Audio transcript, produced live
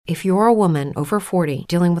If you're a woman over 40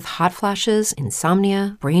 dealing with hot flashes,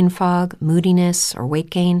 insomnia, brain fog, moodiness, or weight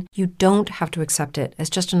gain, you don't have to accept it as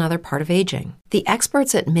just another part of aging. The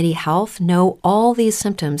experts at MIDI Health know all these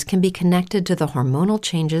symptoms can be connected to the hormonal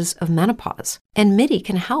changes of menopause. And MIDI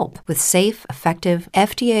can help with safe, effective,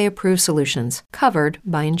 FDA-approved solutions covered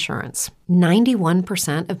by insurance.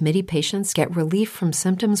 91% of MIDI patients get relief from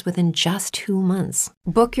symptoms within just 2 months.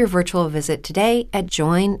 Book your virtual visit today at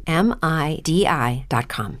joinmidi.com.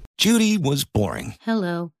 Judy was boring.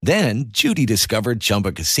 Hello. Then Judy discovered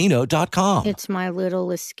ChumbaCasino.com. It's my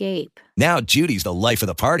little escape. Now Judy's the life of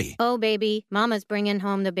the party. Oh, baby, mama's bringing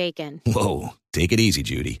home the bacon. Whoa, take it easy,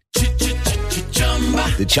 Judy.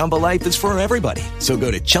 The Chumba life is for everybody. So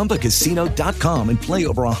go to ChumbaCasino.com and play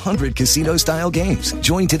over 100 casino-style games.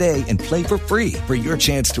 Join today and play for free for your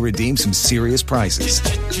chance to redeem some serious prizes.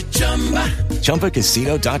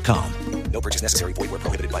 ChumbaCasino.com. No purchase necessary. Void where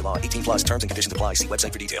prohibited by law. 18 plus terms and conditions apply. See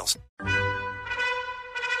website for details.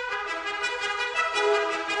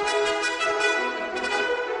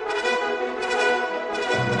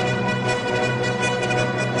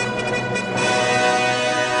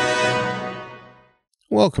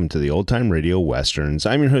 Welcome to the Old Time Radio Westerns.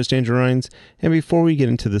 I'm your host, Andrew Rhynes, and before we get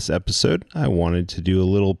into this episode, I wanted to do a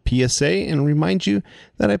little PSA and remind you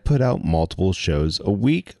that I put out multiple shows a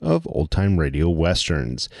week of Old Time Radio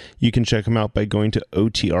Westerns. You can check them out by going to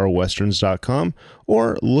otrwesterns.com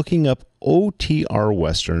or looking up OTR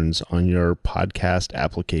Westerns on your podcast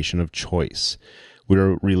application of choice.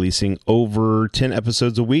 We're releasing over 10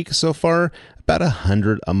 episodes a week so far, about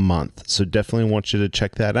 100 a month. So definitely want you to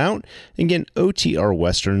check that out. Again,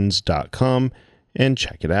 otrwesterns.com and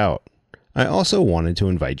check it out. I also wanted to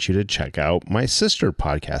invite you to check out my sister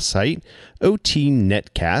podcast site, OT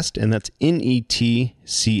Netcast, and that's Netcast.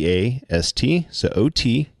 So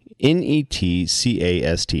OT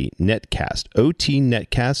Netcast, Netcast,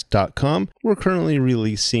 otnetcast.com. We're currently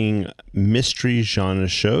releasing mystery genre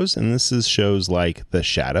shows, and this is shows like The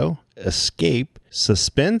Shadow, Escape,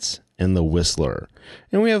 Suspense, and The Whistler.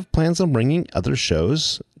 And we have plans on bringing other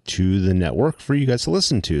shows to the network for you guys to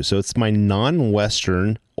listen to. So it's my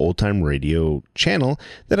non-Western old-time radio channel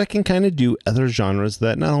that I can kind of do other genres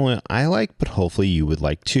that not only I like, but hopefully you would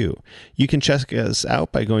like too. You can check us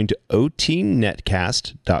out by going to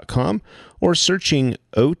otnetcast.com or searching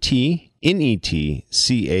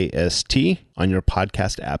OTNETCAST on your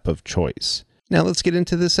podcast app of choice. Now let's get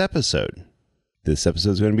into this episode. This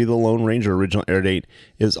episode is going to be The Lone Ranger. Original air date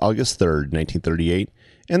is August 3rd, 1938,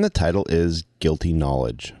 and the title is Guilty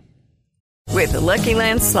Knowledge. With the Lucky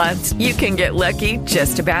Land Slots, you can get lucky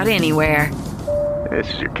just about anywhere.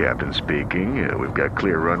 This is your captain speaking. We've got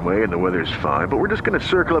clear runway and the weather's fine, but we're just going to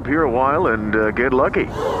circle up here a while and get lucky.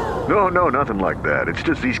 No, nothing like that. It's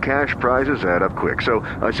just these cash prizes add up quick. So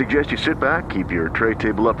I suggest you sit back, keep your tray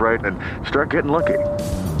table upright, and start getting lucky.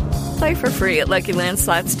 Play for free at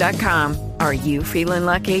LuckyLandSlots.com. Are you feeling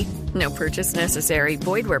lucky? No purchase necessary.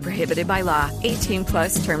 Void where prohibited by law. 18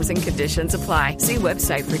 plus terms and conditions apply. See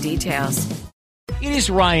website for details. It is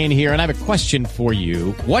Ryan here, and I have a question for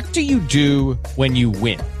you. What do you do when you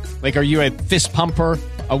win? Like, are you a fist pumper,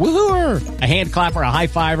 a woo-hooer, a hand clapper, a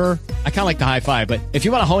high-fiver? I kind of like the high-five, but if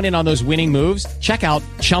you want to hone in on those winning moves, check out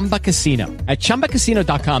Chumba Casino. At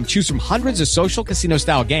ChumbaCasino.com, choose from hundreds of social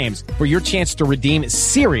casino-style games for your chance to redeem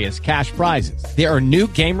serious cash prizes. There are new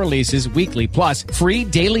game releases weekly, plus free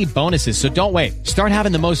daily bonuses, so don't wait. Start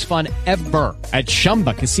having the most fun ever at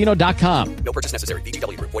ChumbaCasino.com. No purchase necessary.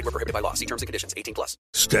 VGW Group. Void where prohibited by law. See terms and conditions. 18 plus.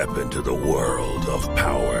 Step into the world of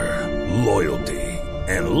power, loyalty,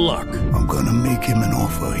 and luck. I'm gonna make him an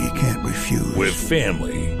offer he can't refuse. With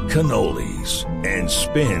family, cannolis, and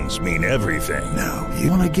spins mean everything. Now, you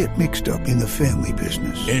wanna get mixed up in the family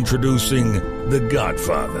business. Introducing The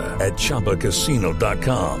Godfather at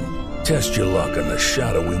ChumbaCasino.com. Test your luck in the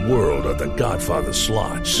shadowy world of The Godfather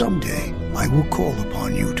slot. Someday, I will call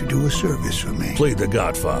upon you to do a service for me. Play The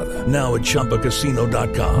Godfather, now at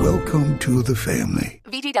ChumbaCasino.com. Welcome to the family.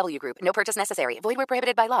 VGW Group. No purchase necessary. Void where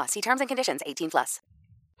prohibited by law. See terms and conditions. 18 plus.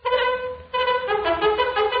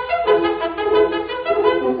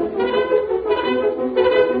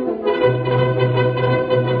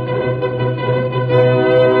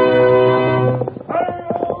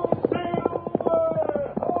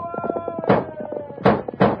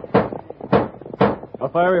 A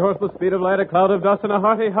fiery horse with speed of light, a cloud of dust, and a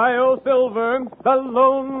hearty hi-yo silver, the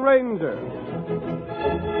Lone Ranger.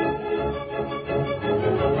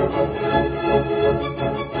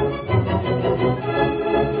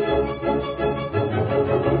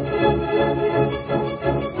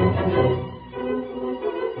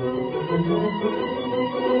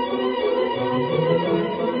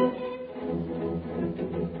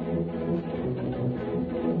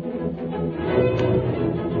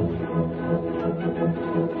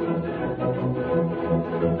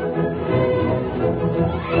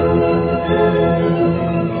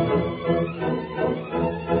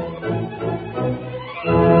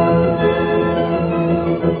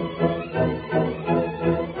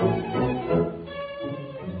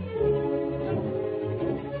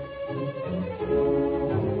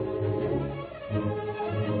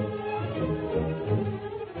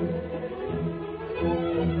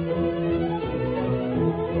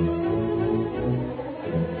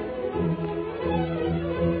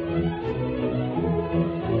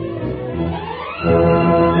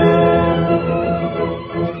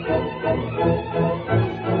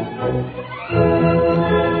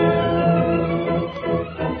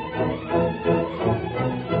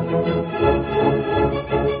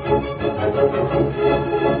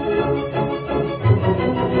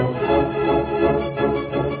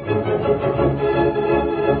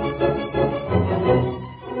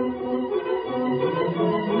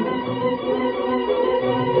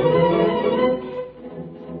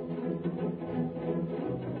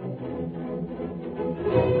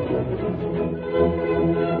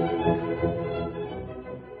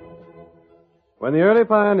 When the early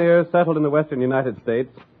pioneers settled in the western United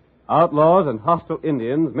States, outlaws and hostile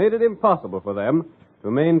Indians made it impossible for them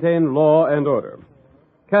to maintain law and order.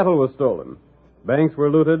 Cattle was stolen, banks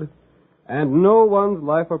were looted, and no one's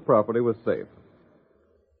life or property was safe.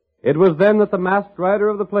 It was then that the masked rider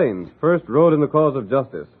of the plains first rode in the cause of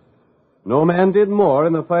justice. No man did more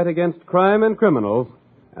in the fight against crime and criminals,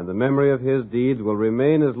 and the memory of his deeds will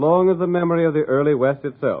remain as long as the memory of the early West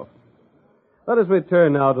itself. Let us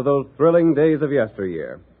return now to those thrilling days of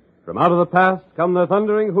yesteryear. From out of the past come the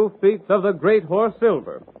thundering hoofbeats of the great horse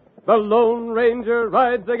Silver. The Lone Ranger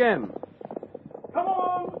rides again. Come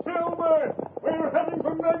on, Silver! We're heading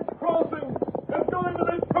for Meg's Crossing. It's going to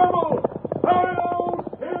be trouble! Hurry on,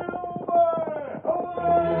 Silver!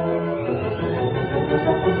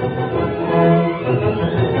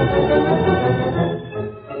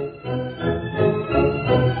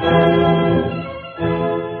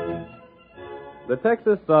 The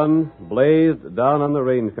Texas sun blazed down on the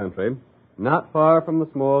range country, not far from the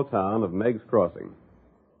small town of Meg's Crossing.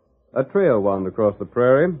 A trail wound across the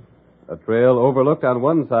prairie, a trail overlooked on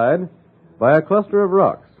one side by a cluster of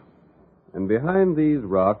rocks. And behind these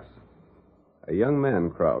rocks, a young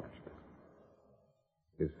man crouched.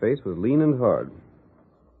 His face was lean and hard.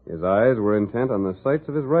 His eyes were intent on the sights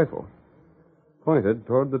of his rifle, pointed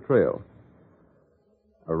toward the trail.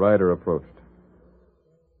 A rider approached.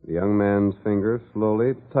 The young man's fingers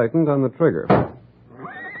slowly tightened on the trigger.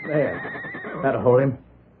 There. That'll hold him.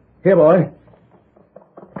 Here, boy.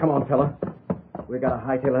 Come on, fella. We gotta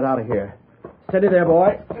hightail it out of here. Steady there,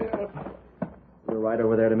 boy. We're right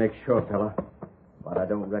over there to make sure, fella. But I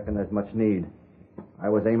don't reckon there's much need. I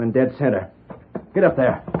was aiming dead center. Get up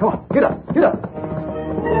there. Come on, get up, get up.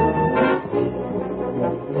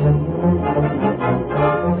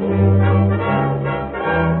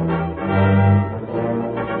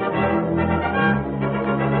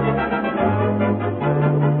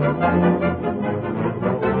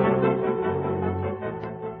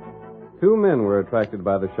 Two men were attracted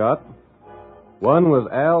by the shot. One was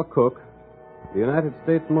Al Cook, the United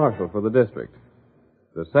States Marshal for the district.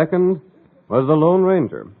 The second was the Lone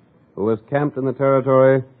Ranger, who was camped in the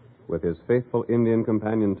territory with his faithful Indian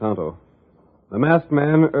companion Tonto. The masked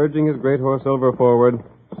man, urging his great horse Silver forward,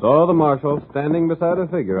 saw the marshal standing beside a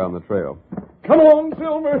figure on the trail. Come on,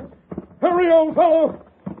 Silver! Hurry, old fellow!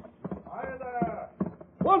 Hi there!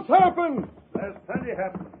 What's happened? There's plenty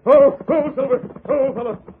happened. Oh, Silver! Oh,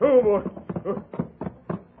 fellow! Oh, boy! Oh.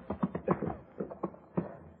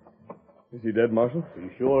 Is he dead, Marshal? He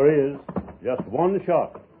sure is. Just one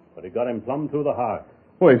shot, but it got him plumb through the heart.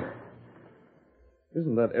 Wait.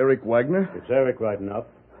 Isn't that Eric Wagner? It's Eric right enough,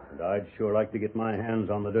 and I'd sure like to get my hands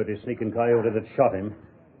on the dirty sneaking coyote that shot him.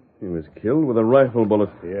 He was killed with a rifle bullet.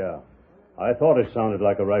 Yeah. I thought it sounded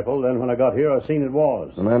like a rifle. Then when I got here, I seen it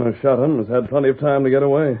was. The man who shot him has had plenty of time to get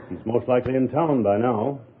away. He's most likely in town by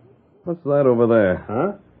now. What's that over there?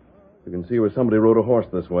 Huh? You can see where somebody rode a horse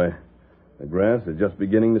this way. The grass is just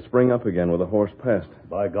beginning to spring up again where the horse passed.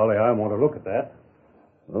 By golly, I want to look at that.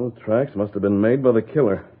 Those tracks must have been made by the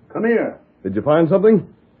killer. Come here. Did you find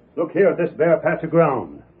something? Look here at this bare patch of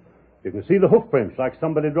ground. You can see the hoof prints like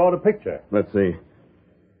somebody drawed a picture. Let's see.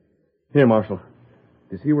 Here, Marshal.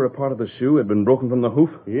 Do you see where a part of the shoe had been broken from the hoof?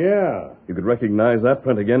 Yeah. You could recognize that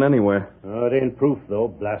print again anywhere. Oh, it ain't proof, though,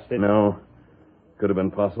 blast it. No. Could have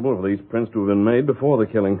been possible for these prints to have been made before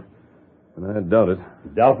the killing. And I doubt it.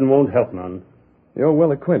 Doubting won't help none. You're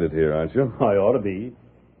well acquainted here, aren't you? I ought to be.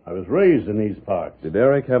 I was raised in these parts. Did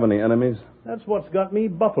Eric have any enemies? That's what's got me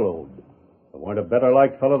buffaloed. There weren't a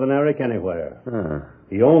better-liked fellow than Eric anywhere. Ah.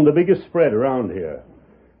 He owned the biggest spread around here.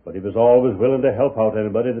 But he was always willing to help out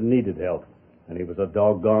anybody that needed help. And he was a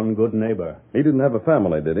doggone good neighbor. He didn't have a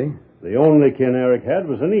family, did he? The only kin Eric had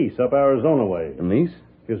was a niece up Arizona way. A niece?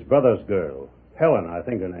 His brother's girl. Helen, I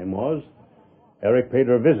think her name was. Eric paid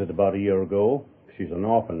her a visit about a year ago. She's an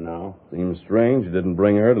orphan now. Seems strange you didn't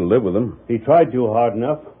bring her to live with him. He tried to hard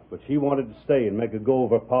enough, but she wanted to stay and make a go of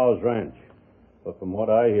her pa's ranch. But from what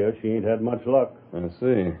I hear, she ain't had much luck. I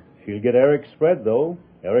see. She'll get Eric's spread, though.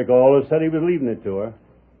 Eric always said he was leaving it to her.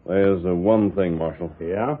 There's one thing, Marshal.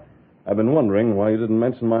 Yeah? I've been wondering why you didn't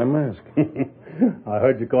mention my mask. I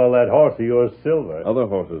heard you call that horse of yours Silver. Other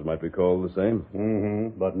horses might be called the same.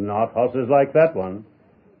 Mm-hmm, but not horses like that one.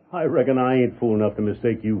 I reckon I ain't fool enough to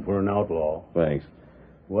mistake you for an outlaw. Thanks.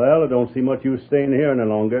 Well, I don't see much use staying here any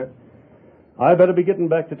longer. I better be getting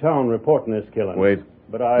back to town reporting this killing. Wait.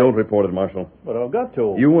 But Don't report it, Marshal. But I've got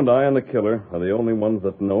to. You and I and the killer are the only ones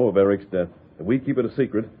that know of Eric's death. If we keep it a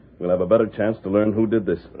secret, we'll have a better chance to learn who did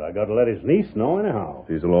this. But I got to let his niece know anyhow.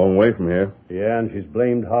 She's a long way from here. Yeah, and she's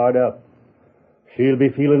blamed hard up. She'll be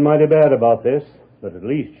feeling mighty bad about this. But at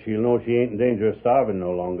least she'll know she ain't in danger of starving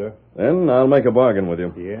no longer. Then I'll make a bargain with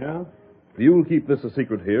you. Yeah? If you'll keep this a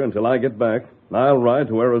secret here until I get back, I'll ride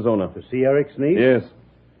to Arizona. To see Eric's niece? Yes.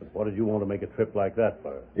 But what did you want to make a trip like that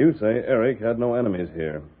for? You say Eric had no enemies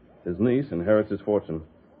here. His niece inherits his fortune.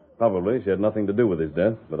 Probably she had nothing to do with his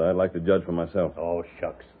death, but I'd like to judge for myself. Oh,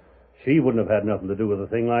 shucks. She wouldn't have had nothing to do with a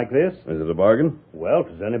thing like this. Is it a bargain? Well, if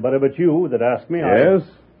there's anybody but you that asked me, Yes?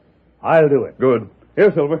 I'll do it. Good.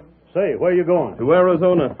 Here, Silver. Say, where are you going? To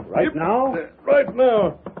Arizona. Right now? Right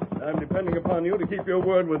now. I'm depending upon you to keep your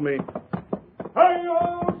word with me.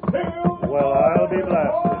 Well, I'll be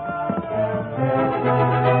blasted.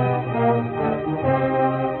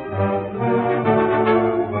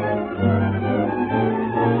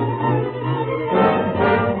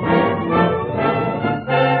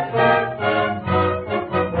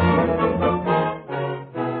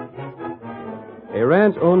 A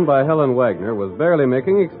ranch owned by Helen Wagner was barely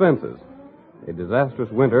making expenses. A disastrous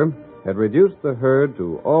winter had reduced the herd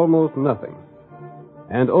to almost nothing.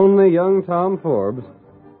 And only young Tom Forbes,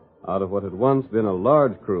 out of what had once been a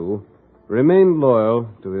large crew, remained loyal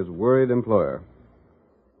to his worried employer.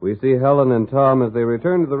 We see Helen and Tom as they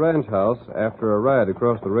return to the ranch house after a ride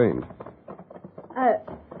across the range.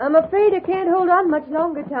 I'm afraid I can't hold on much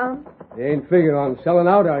longer, Tom. You ain't figuring on selling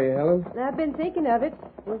out, are you, Helen? I've been thinking of it.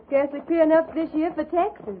 We'll scarcely clear enough this year for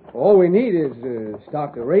taxes. All we need is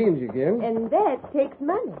stock the range again. And that takes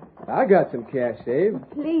money. I got some cash saved.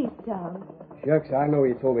 Please, Tom. Shucks, I know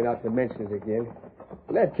you told me not to mention it again.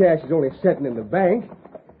 But that cash is only sitting in the bank.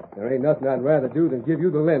 There ain't nothing I'd rather do than give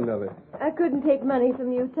you the lend of it. I couldn't take money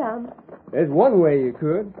from you, Tom. There's one way you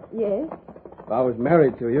could. Yes? If I was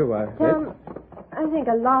married to you, why... Tom, I think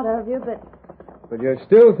a lot of you, but... But you're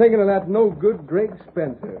still thinking of that no-good Greg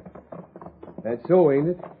Spencer. That's so, ain't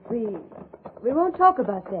it? We won't talk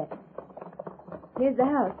about that. Here's the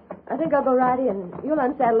house. I think I'll go right in. You'll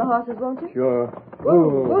unsaddle the horses, won't you? Sure.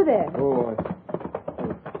 Go there. Oh.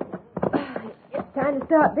 It's time to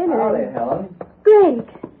start dinner. Howdy, Helen. Greg.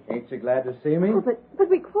 Ain't you glad to see me? Oh, but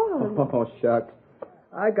we quarreled. Oh, shucks.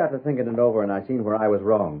 I got to thinking it over, and I seen where I was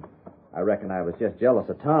wrong. I reckon I was just jealous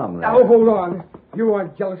of Tom. Now, hold on. You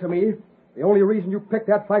aren't jealous of me. The only reason you picked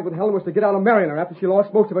that fight with Helen was to get out of marrying her after she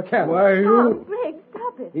lost most of her cattle. Why, you... Tom, Greg,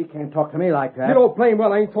 stop it. He can't talk to me like that. You know plain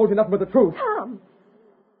well I ain't told you nothing but the truth. Tom,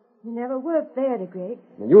 you never were fair to Greg.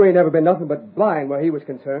 And you ain't never been nothing but blind where he was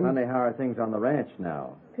concerned. Honey, how are things on the ranch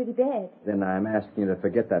now? Pretty bad. Then I'm asking you to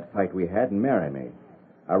forget that fight we had and marry me.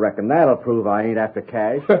 I reckon that'll prove I ain't after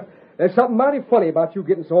cash. There's something mighty funny about you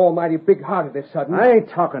getting so almighty big-hearted this sudden. I ain't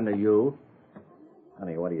talking to you.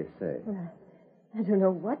 Honey, what do you say? I don't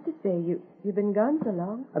know what to say. You've been gone so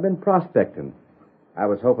long. I've been prospecting. I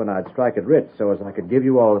was hoping I'd strike it rich so as I could give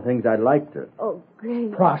you all the things I'd like to. Oh,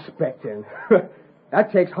 Greg. Prospecting.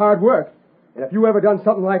 That takes hard work. And if you ever done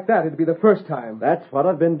something like that, it'd be the first time. That's what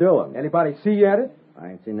I've been doing. Anybody see you at it? I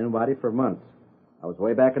ain't seen anybody for months. I was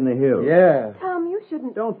way back in the hills. Yeah. Tom, you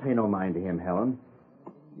shouldn't... Don't pay no mind to him, Helen.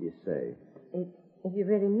 You say. If you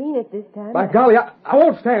really mean it this time... By golly, I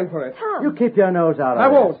won't stand for it. Tom! You keep your nose out of it. I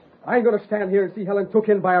won't. I ain't going to stand here and see Helen took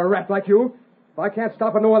in by a rat like you. If I can't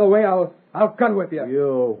stop it no other way, I'll gun with you.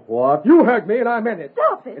 You what? You heard me, and I meant it.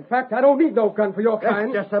 Stop it. In fact, I don't need no gun for your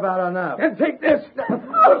kind. That's just about enough. Then take this.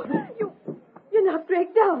 You knocked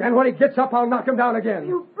Greg down. And when he gets up, I'll knock him down again.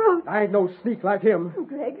 You brute. I ain't no sneak like him. Oh,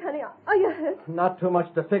 Greg, honey, are you hurt? Not too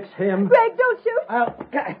much to fix him. Greg, don't shoot.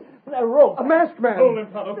 That rope. A masked man. Hold him,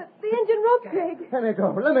 Tonto. The engine rope, Greg. Let me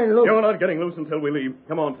go. Let me loose. You're not getting loose until we leave.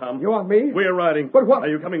 Come on, Tom. You want me? We're riding. But what? Are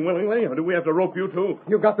you coming willingly, or do we have to rope you, too?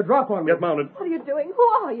 You got the drop on me. Get mounted. What are you doing? Who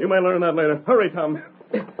are you? You may learn that later. Hurry, Tom.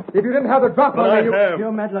 If you didn't have the drop But on I me, have.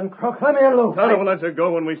 You meddling crook. Let me loose. Tonto will let you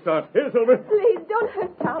go when we start. Here, Silver. Please, don't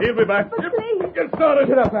hurt Tom. He'll be back. But please. Get started.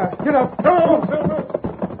 Get up there. Get up. Come on, Silver.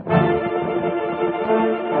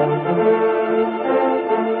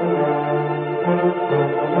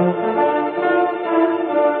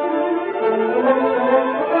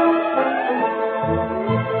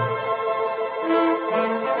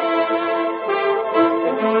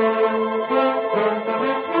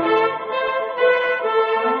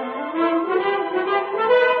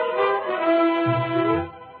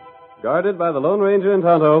 Guarded by the Lone Ranger and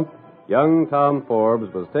Tonto, young Tom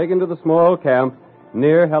Forbes was taken to the small camp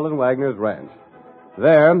near Helen Wagner's ranch.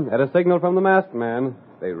 There, at a signal from the masked man,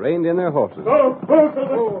 they reined in their horses. Oh,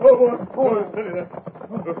 Silver. Oh, steady there.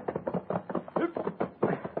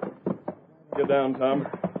 Get down, Tom.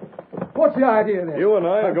 What's the idea then? You and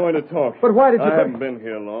I are going to talk. But why did you... I haven't been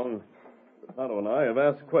here long. But Tonto and I have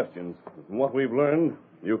asked questions. From what we've learned,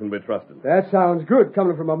 you can be trusted. That sounds good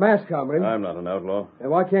coming from a masked comrade. I'm not an outlaw.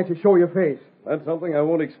 Then why can't you show your face? That's something I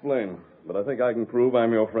won't explain. but I think I can prove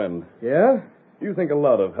I'm your friend. Yeah? You think a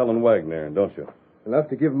lot of Helen Wagner, don't you? Enough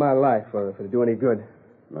to give my life for her, if it'd do any good.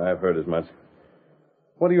 I've heard as much.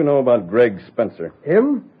 What do you know about Greg Spencer?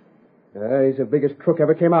 Him? He's the biggest crook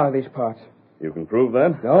ever came out of these parts. You can prove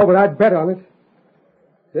that? No, but I'd bet on it.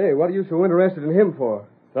 Say, what are you so interested in him for?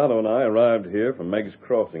 Tonto and I arrived here from Meg's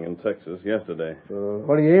Crossing in Texas yesterday.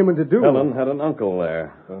 What are you aiming to do? Helen had an uncle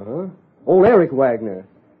there. Uh-huh. Old Eric Wagner.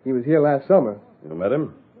 He was here last summer. You met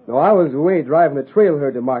him? No, I was away driving a trail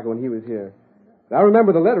herd to market when he was here. I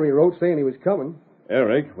remember the letter he wrote saying he was coming.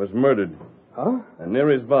 Eric was murdered. Huh? And near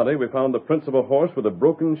his body, we found the prints of a horse with a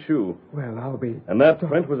broken shoe. Well, I'll be... And that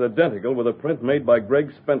print was identical with a print made by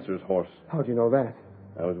Greg Spencer's horse. How'd you know that?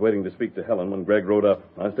 I was waiting to speak to Helen when Greg rode up.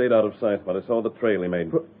 I stayed out of sight, but I saw the trail he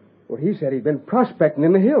made. Well, he said he'd been prospecting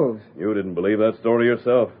in the hills. You didn't believe that story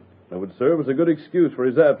yourself. It would serve as a good excuse for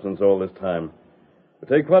his absence all this time. It'd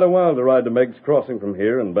take quite a while to ride to Meg's Crossing from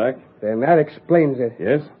here and back. Then that explains it.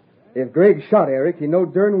 Yes? If Greg shot Eric, he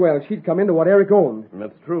knowed darn well she'd come into what Eric owned. And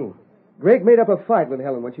that's true. Greg made up a fight with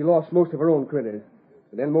Helen when she lost most of her own critters.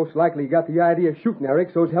 And then most likely he got the idea of shooting Eric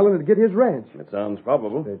so's Helen would get his ranch. It sounds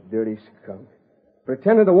probable. The dirty skunk.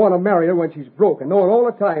 Pretending to want to marry her when she's broke and knowing all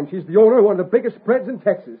the time she's the owner of one of the biggest spreads in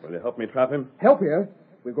Texas. Will you help me trap him? Help you?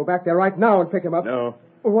 We'll go back there right now and pick him up. No.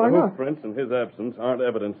 Well, why the not? hoof prints in his absence aren't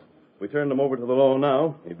evidence. If we turned him over to the law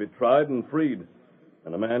now, he'd be tried and freed.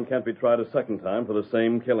 And a man can't be tried a second time for the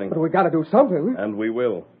same killing. But we got to do something. And we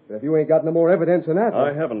will. But if you ain't got no more evidence than that...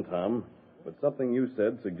 I haven't, Tom. But something you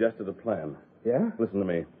said suggested a plan. Yeah? Listen to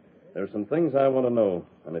me. There's some things I want to know.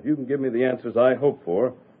 And if you can give me the answers I hope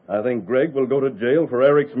for, I think Greg will go to jail for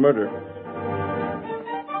Eric's murder.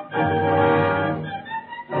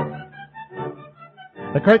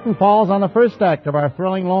 The curtain falls on the first act of our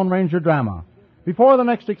thrilling Lone Ranger drama. Before the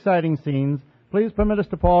next exciting scenes, please permit us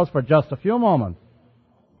to pause for just a few moments.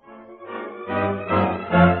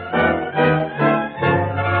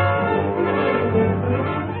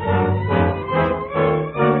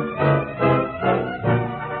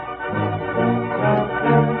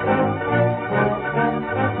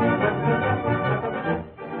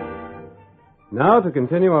 Now to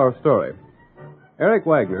continue our story. Eric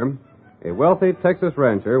Wagner, a wealthy Texas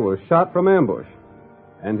rancher, was shot from ambush,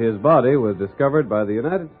 and his body was discovered by the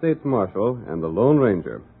United States Marshal and the Lone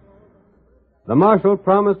Ranger. The Marshal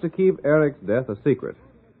promised to keep Eric's death a secret,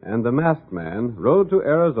 and the masked man rode to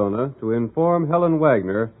Arizona to inform Helen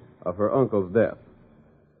Wagner of her uncle's death.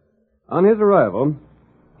 On his arrival,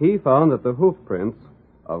 he found that the hoof prints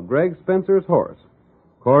of Greg Spencer's horse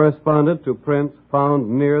corresponded to prints found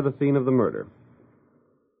near the scene of the murder.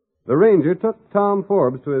 The ranger took Tom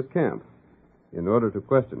Forbes to his camp in order to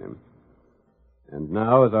question him. And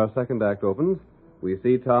now, as our second act opens, we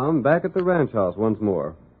see Tom back at the ranch house once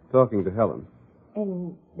more, talking to Helen.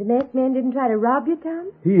 And the masked man didn't try to rob you,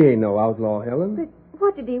 Tom? He ain't no outlaw, Helen. But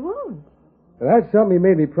what did he want? Well, that's something he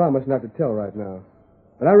made me promise not to tell right now.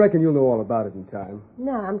 But I reckon you'll know all about it in time.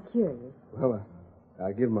 No, I'm curious. Well,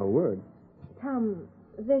 I'll give my word. Tom,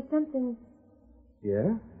 there's something...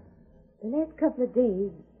 Yeah? The last couple of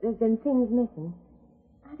days, there's been things missing.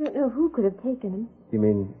 I don't know who could have taken them. You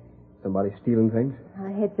mean somebody stealing things?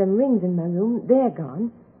 I had some rings in my room. They're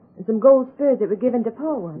gone. And some gold spurs that were given to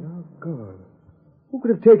Paul once. Oh, God. Who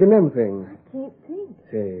could have taken them things? I can't think.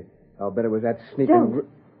 Say, I'll bet it was that sneaking... Don't.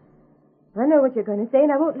 I know what you're going to say,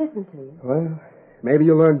 and I won't listen to you. Well, maybe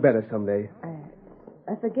you'll learn better someday.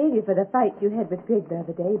 I forgave you for the fight you had with Greg the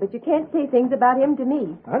other day, but you can't say things about him to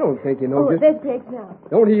me. I don't think you know... Oh, there's Greg now.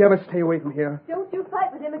 Don't he ever stay away from here? Don't you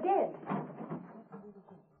fight with him again.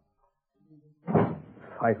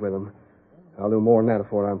 Fight with him. I'll do more than that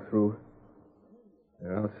before I'm through.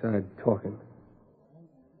 They're outside talking.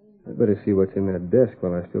 I'd better see what's in that desk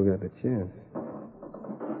while I still got the chance.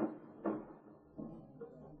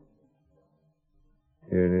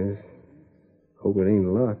 Here it is. Hope it ain't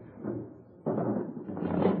locked.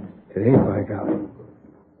 It ain't, by golly.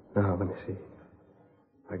 Now, let me see.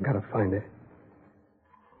 I gotta find it.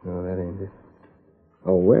 No, that ain't it.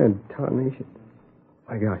 Oh, where in tarnation?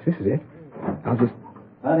 My gosh, this is it. I'll just...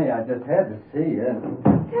 Honey, I just had to see you.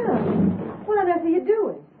 Tom, what on earth are you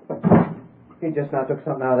doing? He just now took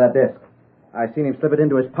something out of that desk. I seen him slip it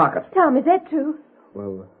into his pocket. Tom, is that true?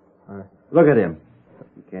 Well, Look at him.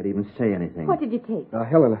 He can't even say anything. What did you take?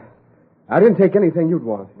 Helen, I didn't take anything you'd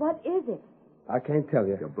want. What is it? I can't tell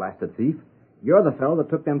you. You blasted thief. You're the fellow that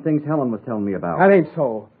took them things Helen was telling me about. That ain't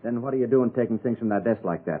so. Then what are you doing taking things from that desk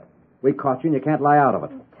like that? We caught you and you can't lie out of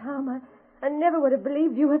it. Oh, Tom, I never would have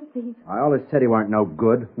believed you were a thief. I always said he weren't no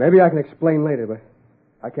good. Maybe I can explain later, but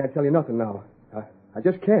I can't tell you nothing now. I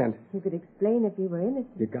just can't. You could explain if you were innocent.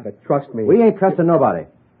 You gotta trust me. We ain't trusting nobody.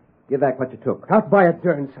 Give back what you took. I'll buy it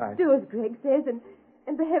Durnside. Do as Greg says,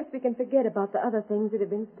 and perhaps we can forget about the other things that have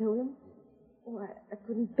been stolen. Oh, I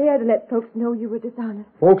couldn't bear to let folks know you were dishonest.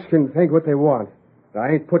 Folks can think what they want.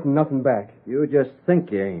 I ain't putting nothing back. You just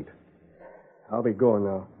think you ain't. I'll be going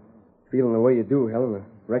now. Feeling the way you do, Helen,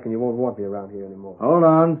 I reckon you won't want me around here anymore. Hold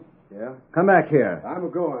on. Yeah? Come back here. I'm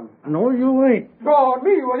a-going. No, you ain't. Go on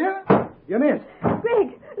me, will you? You missed.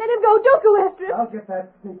 Greg, let him go. Don't go after him. I'll get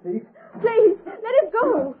that sneak thief. Please, let him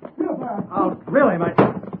go. I'll drill him.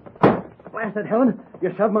 Blast it, Helen.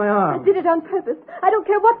 You shoved my I arm. did it on purpose. I don't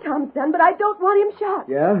care what Tom's done, but I don't want him shot.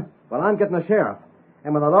 Yeah? Well, I'm getting the sheriff.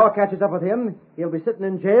 And when the law catches up with him, he'll be sitting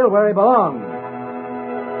in jail where he belongs.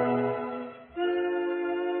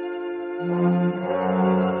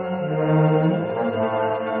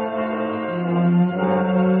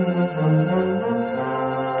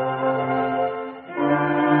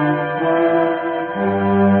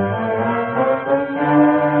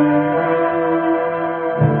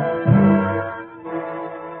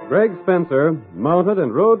 Greg Spencer mounted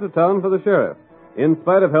and rode to town for the sheriff, in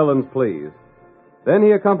spite of Helen's pleas. Then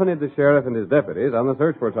he accompanied the sheriff and his deputies on the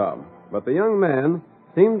search for Tom. But the young man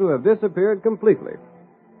seemed to have disappeared completely.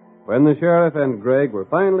 When the sheriff and Greg were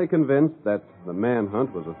finally convinced that the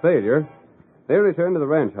manhunt was a failure, they returned to the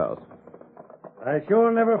ranch house. I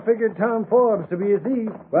sure never figured Tom Forbes to be a thief.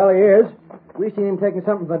 Well, he is. We seen him taking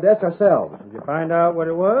something from the desk ourselves. Did you find out what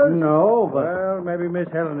it was? No, but... Well, maybe Miss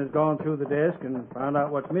Helen has gone through the desk and found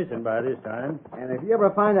out what's missing by this time. And if you ever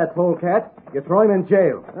find that polecat, you throw him in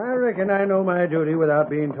jail. I reckon I know my duty without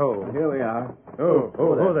being told. Here we are.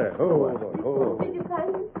 Oh there. Oh. Did you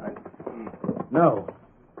find him? No,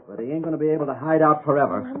 but he ain't going to be able to hide out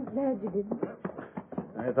forever. I'm glad you didn't.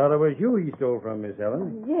 I thought it was you he stole from, Miss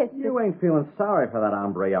Helen. Yes, You ain't feeling sorry for that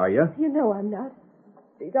hombre, are you? You know I'm not.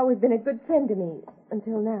 He's always been a good friend to me,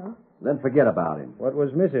 until now. Then forget about him. What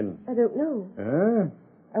was missing? I don't know. Huh?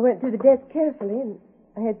 I went through the desk carefully, and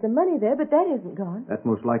I had some money there, but that isn't gone. That's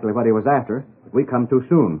most likely what he was after. But we come too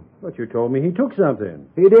soon. But you told me he took something.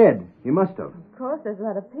 He did. He must have. Of course, there's a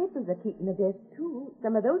lot of papers I keep in the desk, too.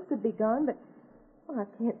 Some of those could be gone, but I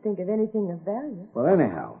can't think of anything of value. Well,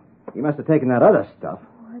 anyhow, he must have taken that other stuff.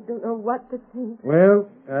 I don't know what to think. Well,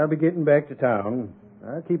 I'll be getting back to town.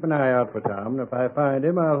 I'll keep an eye out for Tom, and if I find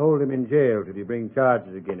him, I'll hold him in jail till you bring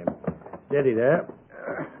charges against him. Steady there.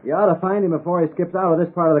 You ought to find him before he skips out of this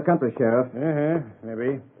part of the country, Sheriff.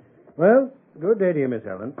 Maybe. Well, good day to you, Miss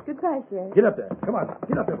Helen. Goodbye, Sheriff. Get up there. Come on.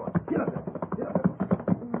 Get up there, boy. Get up there.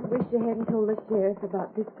 I wish you hadn't told the sheriff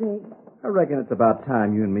about this, Greg. I reckon it's about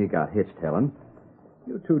time you and me got hitched, Helen.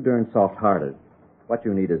 You're too darn soft-hearted. What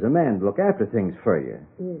you need is a man to look after things for you.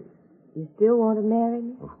 You still want to marry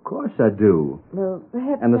me? Of course I do. Well,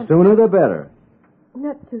 perhaps... And the sooner the better.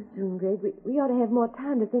 Not too soon, Greg. We ought to have more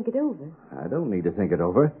time to think it over. I don't need to think it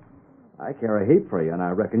over. I care a heap for you, and I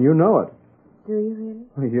reckon you know it. Do you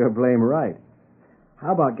really? You're blame right.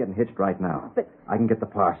 How about getting hitched right now? But... I can get the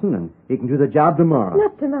parson, and he can do the job tomorrow.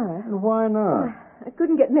 Not tomorrow. And why not? I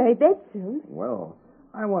couldn't get married that soon. Well,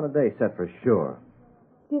 I want a day set for sure.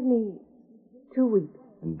 Give me 2 weeks.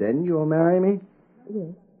 And then you'll marry me?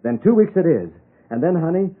 Yes. Then 2 weeks it is. And then,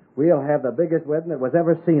 honey, we'll have the biggest wedding that was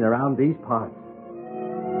ever seen around these parts.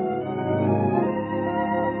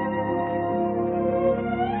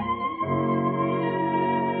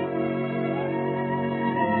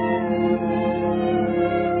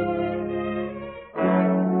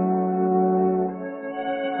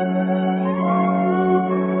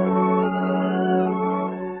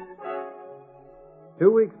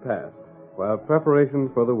 Passed while preparations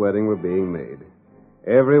for the wedding were being made.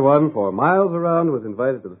 Everyone for miles around was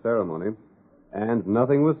invited to the ceremony, and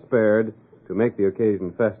nothing was spared to make the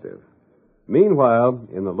occasion festive. Meanwhile,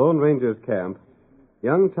 in the Lone Ranger's camp,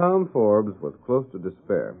 young Tom Forbes was close to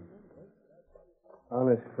despair.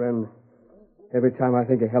 Honest, friend, every time I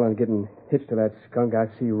think of Helen getting hitched to that skunk, I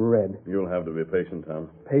see red. You'll have to be patient, Tom.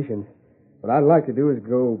 Patient? What I'd like to do is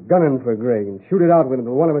go gunning for Greg and shoot it out with him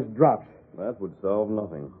till one of us drops. That would solve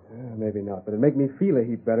nothing. Maybe not, but it'd make me feel a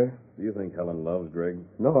heap better. Do you think Helen loves Greg?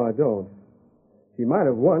 No, I don't. She might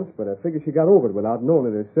have once, but I figure she got over it without knowing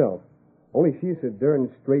it herself. Only she's so darn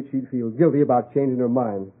straight she'd feel guilty about changing her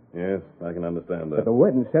mind. Yes, I can understand that. But the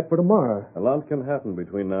wedding's set for tomorrow. A lot can happen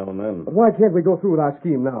between now and then. But why can't we go through with our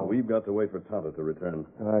scheme now? We've got to wait for Tonto to return.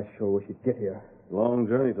 I sure wish he'd get here. Long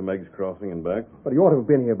journey to Meg's Crossing and back. But he ought to have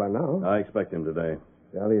been here by now. I expect him today.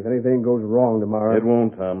 Sally, if anything goes wrong tomorrow... It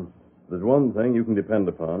won't, Tom. There's one thing you can depend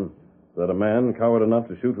upon. That a man coward enough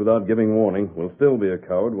to shoot without giving warning will still be a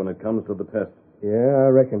coward when it comes to the test. Yeah, I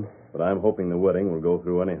reckon. But I'm hoping the wedding will go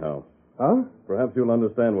through anyhow. Huh? Perhaps you'll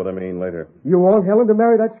understand what I mean later. You want Helen to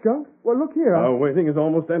marry that skunk? Well, look here. Our waiting is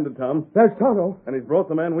almost ended, Tom. There's Tonto. And he's brought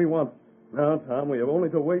the man we want. Now, Tom, we have only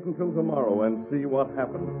to wait until tomorrow and see what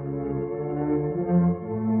happens.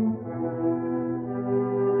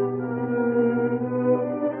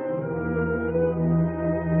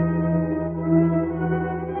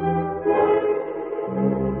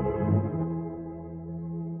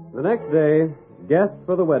 The next day, guests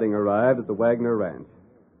for the wedding arrived at the Wagner Ranch.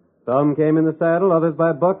 Some came in the saddle, others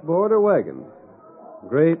by buckboard or wagon.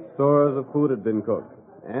 Great stores of food had been cooked,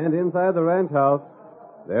 and inside the ranch house,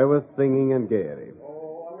 there was singing and gaiety.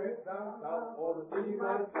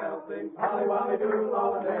 Polly Wolly Doodle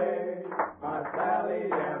all a day. My Sally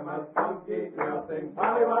Emma Spunky Girl sings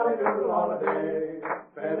Polly Wolly Doodle all a day.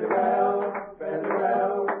 Fairly well,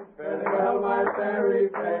 my fairy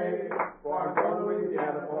fay. For I'm going to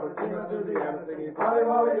Louisiana for to sing Louisiana singing Polly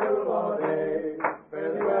Wolly Doodle all a day.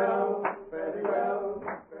 Fairly well,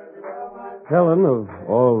 my... Helen, of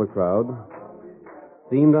all the crowd,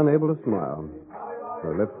 seemed unable to smile.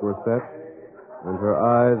 Her lips were set, and her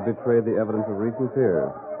eyes betrayed the evidence of recent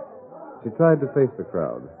tears. She tried to face the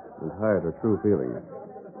crowd and hide her true feelings.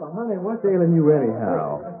 Well, honey, what's ailing you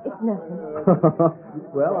anyhow? It's nothing.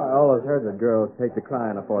 Well, I always heard that girls take to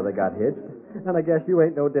crying before they got hitched, and I guess you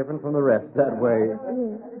ain't no different from the rest that way.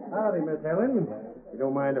 Howdy, Miss Helen. You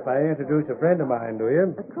don't mind if I introduce a friend of mine, do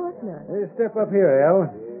you? Of course not. Hey, step up here, Al.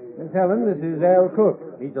 Miss Helen, this is Al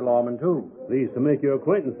Cook. He's a lawman, too. Pleased to make your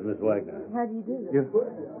acquaintance, Miss Wagner. How do you do?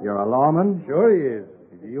 You're a lawman? Sure he is.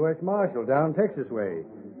 He's a U.S. Marshal down Texas way.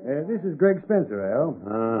 This is Greg Spencer, Al.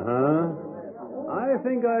 Uh-huh. I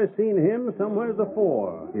think I've seen him somewhere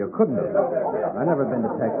before. You couldn't have. I never been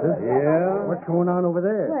to Texas. Yeah? What's going on over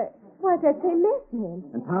there? Why, that same masked man.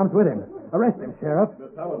 And Tom's with him. Arrest him, Sheriff. Miss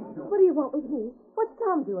Helen, What do you want with me? What's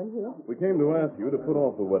Tom doing here? we came to ask you to put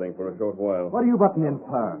off the wedding for a short while. What are you butting in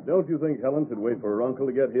for? Don't you think Helen should wait for her uncle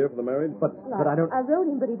to get here for the marriage? But I don't... I wrote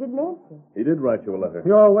him, but he didn't answer. He did write you a letter.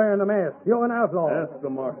 You're wearing a mask. You're an outlaw. Ask the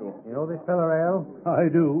marshal. You know this fella, Al? I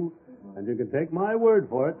do. And you can take my word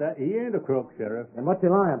for it that he ain't a crook, Sheriff. And what's he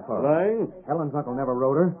lying for? Lying? Helen's uncle never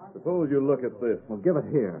wrote her. Suppose you look at this. Well, give it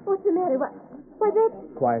here. What's the matter? Why, that's...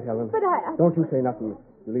 Quiet, Helen. But I... Don't you say nothing.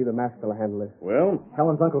 You leave the masked fella handle this. Well,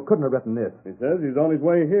 Helen's uncle couldn't have written this. he says he's on his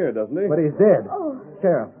way here, doesn't he? But he's dead. Oh.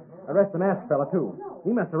 Sheriff, arrest the masked fella, too.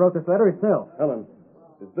 He must have wrote this letter himself. Helen,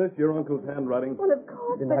 is this your uncle's handwriting? Well, of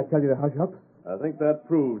course, Didn't I tell you to hush up? I think that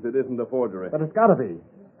proves it isn't a forgery. But it's got to be.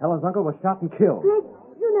 Helen's uncle was shot and killed. Greg,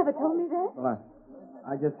 you never told me that. Well,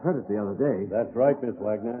 I just heard it the other day. That's right, Miss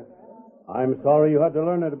Wagner. I'm sorry you had to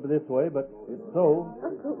learn it this way, but it's so.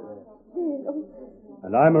 Uncle,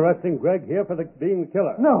 And I'm arresting Greg here for being the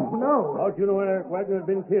killer. No. How'd you know Eric Wagner had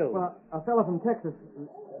been killed? Well, a fellow from Texas,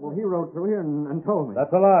 well, he rode through here and told me.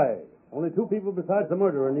 That's a lie. Only two people besides the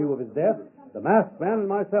murderer knew of his death. The masked man and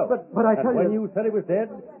myself. But I tell and when you... you said he was dead,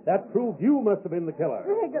 that proved you must have been the killer.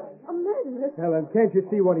 Greg, a murderer. Helen, can't you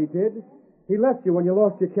see what he did? He left you when you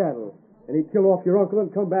lost your cattle. And he'd kill off your uncle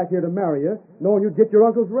and come back here to marry you, knowing you'd get your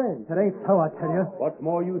uncle's rent. It ain't so, I tell you. What's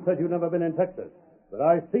more, you said you'd never been in Texas. But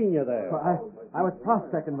I seen you there. Well, I was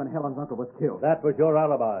prospecting when Helen's uncle was killed. That was your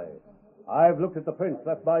alibi. I've looked at the prints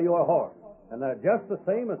left by your horse, and they're just the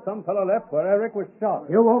same as some fellow left where Eric was shot.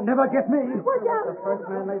 You won't never get me. Watch out. The first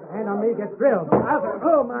man lays a hand on me gets drilled.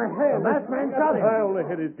 Oh, my hand. That man shot him. I only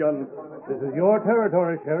hit his gun. This is your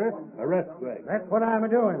territory, Sheriff. Arrest Greg. That's what I'm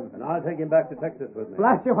doing. And I'll take him back to Texas with me.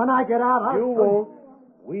 Blast you when I get out. You won't.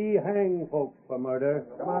 We hang folks for murder.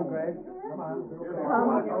 Come on, Greg. Come on.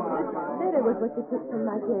 Tom, letter was what you took from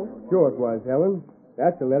my desk. Sure it was, Helen.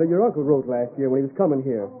 That's the letter your uncle wrote last year when he was coming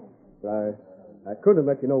here. But I couldn't have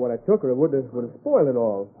let you know what I took, or it would have spoiled it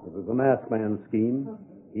all. It was the masked man's scheme.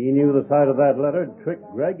 He knew the sight of that letter tricked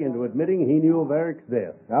Greg into admitting he knew of Eric's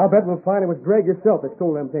death. I'll bet we'll find it was Greg yourself that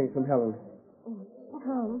stole them things from Helen.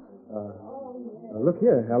 Tom. Look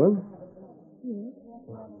here, Helen. Yes?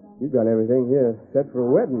 You've got everything here set for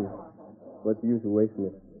a wedding. What's the use of wasting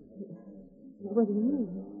it? What do you mean?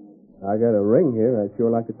 I got a ring here I'd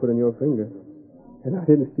sure like to put on your finger. And I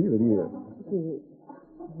didn't steal it either.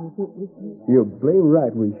 You think we should? You're blame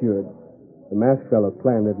right we should. The masked fella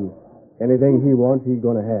planned it, and anything he wants, he's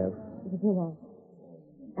going to have. Then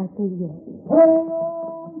I say yes.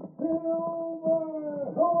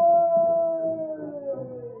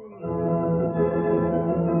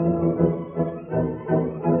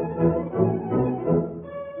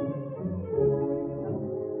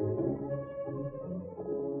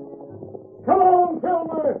 Come on,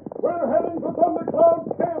 Silver! We're heading for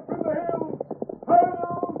Thundercloud Camp in the hills!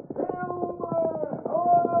 Hail,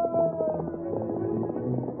 Silver!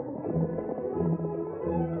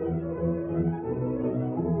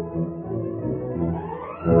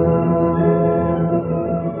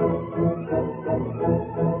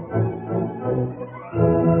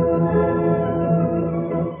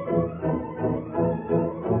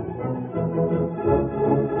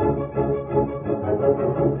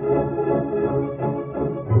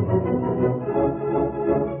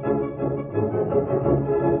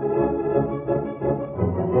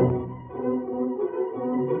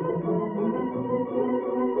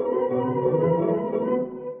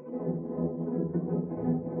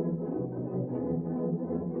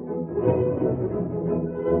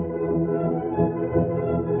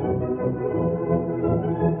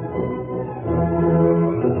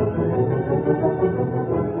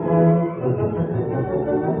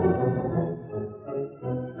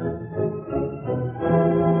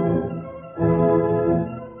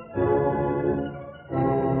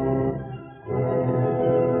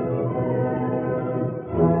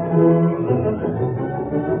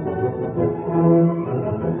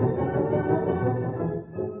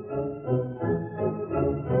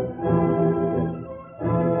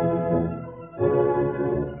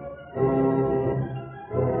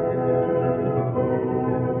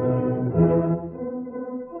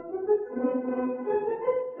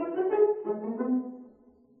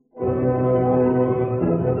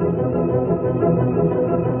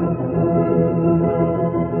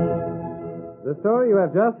 story you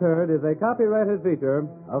have just heard is a copyrighted feature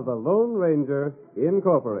of the Lone Ranger,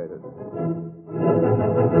 Incorporated.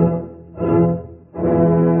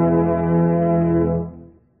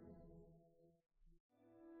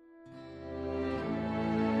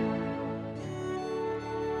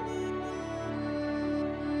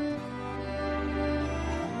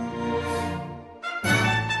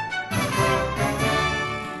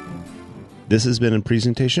 This has been a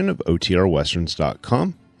presentation of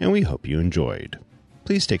OTRWesterns.com, and we hope you enjoyed.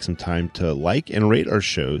 Please take some time to like and rate our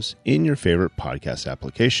shows in your favorite podcast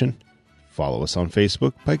application. Follow us on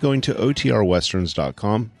Facebook by going to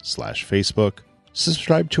OTRWesterns.com/Facebook.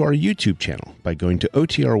 Subscribe to our YouTube channel by going to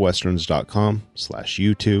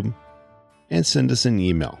OTRWesterns.com/YouTube. And send us an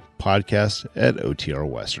email,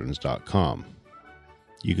 podcast@OTRWesterns.com.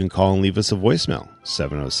 You can call and leave us a voicemail,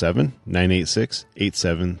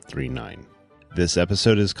 707-986-8739. This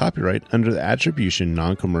episode is copyright under the Attribution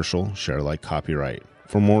Non-Commercial Share Alike copyright.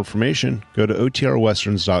 For more information, go to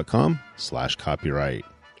OTRWesterns.com/copyright.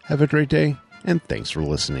 Have a great day, and thanks for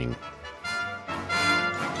listening.